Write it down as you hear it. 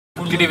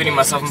Good evening,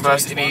 myself and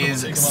Burst. It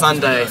is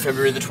Sunday,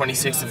 February the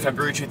 26th of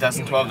February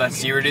 2012. That's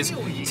the year it is.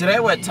 Today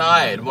we're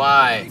tired.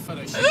 Why?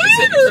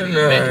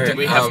 Did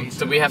we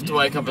have to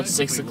wake up at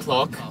 6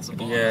 o'clock?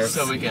 Yes.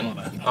 So we can.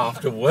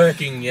 After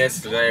working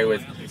yesterday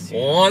with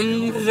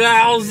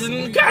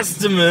 1,000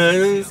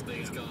 customers.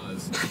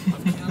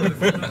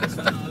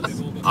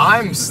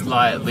 I'm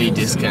slightly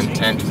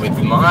discontent with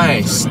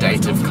my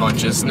state of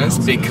consciousness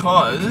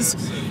because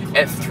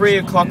at 3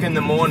 o'clock in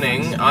the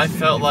morning I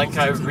felt like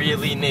I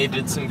really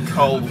needed some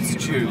Coles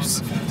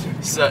juice.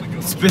 So,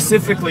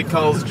 specifically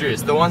Coles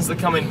juice, the ones that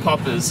come in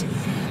poppers,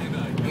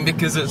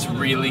 because it's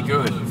really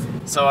good.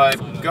 So I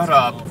got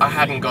up, I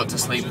hadn't got to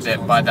sleep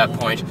yet by that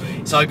point,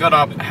 so I got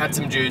up, had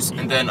some juice,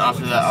 and then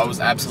after that I was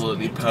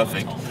absolutely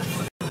perfect.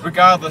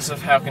 Regardless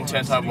of how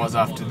content I was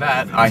after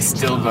that, I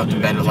still got to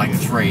bed at like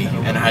 3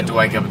 and I had to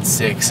wake up at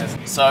 6.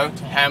 So,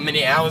 how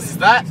many hours is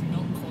that?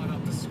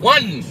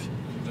 1!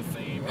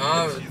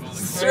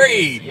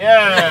 3!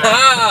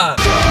 Yeah!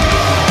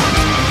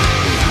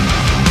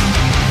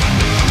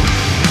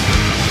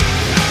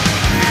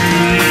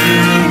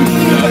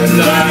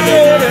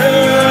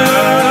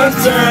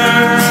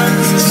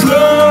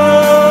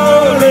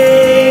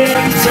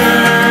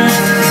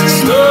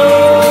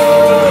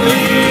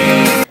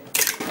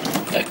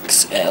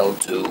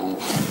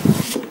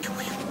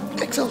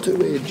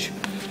 XL2-inch.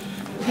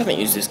 I haven't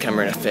used this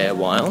camera in a fair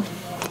while.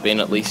 It's been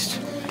at least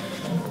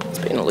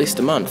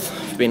a month.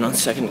 I've been on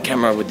second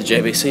camera with the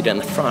JVC down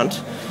the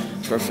front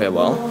for a fair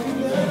while.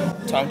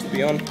 Time to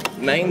be on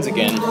mains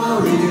again.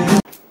 Oh.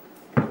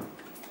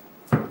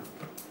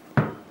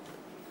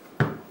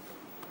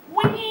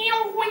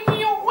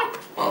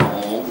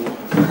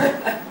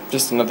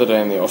 Just another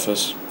day in the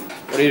office.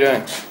 What are you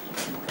doing?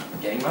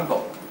 Getting my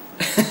ball.